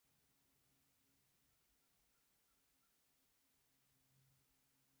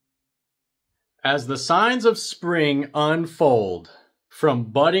As the signs of spring unfold, from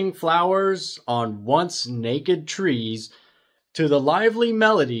budding flowers on once naked trees to the lively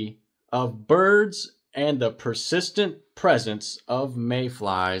melody of birds and the persistent presence of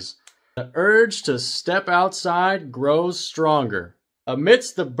mayflies, the urge to step outside grows stronger.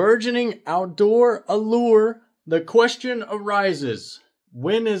 Amidst the burgeoning outdoor allure, the question arises,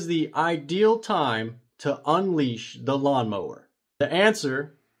 when is the ideal time to unleash the lawnmower? The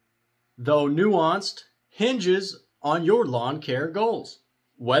answer, though nuanced, hinges on your lawn care goals.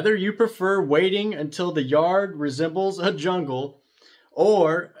 Whether you prefer waiting until the yard resembles a jungle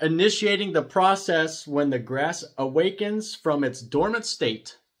or initiating the process when the grass awakens from its dormant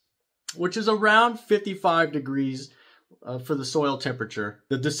state, which is around 55 degrees for the soil temperature,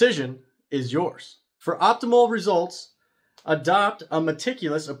 the decision is yours. For optimal results, adopt a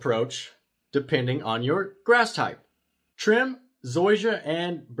meticulous approach depending on your grass type. Trim zoysia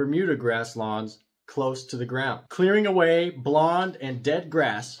and Bermuda grass lawns close to the ground, clearing away blonde and dead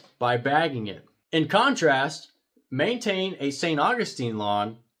grass by bagging it. In contrast, maintain a St. Augustine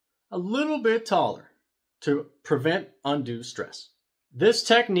lawn a little bit taller to prevent undue stress. This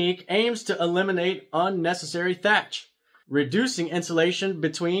technique aims to eliminate unnecessary thatch, reducing insulation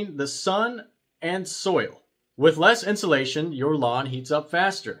between the sun and soil. With less insulation, your lawn heats up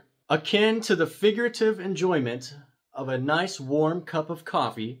faster, akin to the figurative enjoyment of a nice warm cup of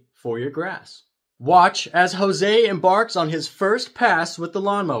coffee for your grass. Watch as Jose embarks on his first pass with the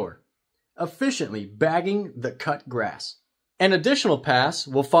lawnmower, efficiently bagging the cut grass. An additional pass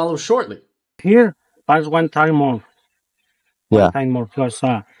will follow shortly. Here, pass one time more. Yeah. One time more, because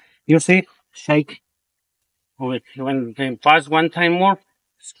you see, shake. When they pass one time more,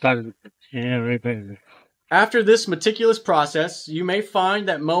 start repair. After this meticulous process, you may find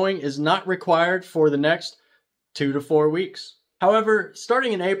that mowing is not required for the next 2 to 4 weeks. However,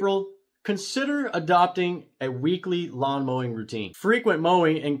 starting in April, consider adopting a weekly lawn mowing routine. Frequent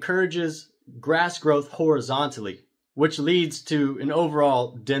mowing encourages grass growth horizontally, which leads to an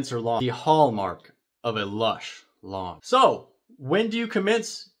overall denser lawn, the hallmark of a lush lawn. So, when do you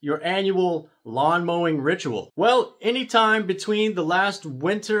commence your annual lawn mowing ritual? Well, anytime between the last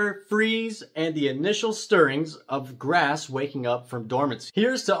winter freeze and the initial stirrings of grass waking up from dormancy.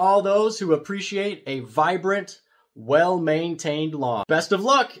 Here's to all those who appreciate a vibrant, well-maintained lawn. Best of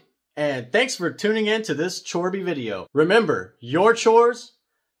luck, and thanks for tuning in to this Chorbie video. Remember, your chores,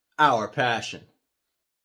 our passion.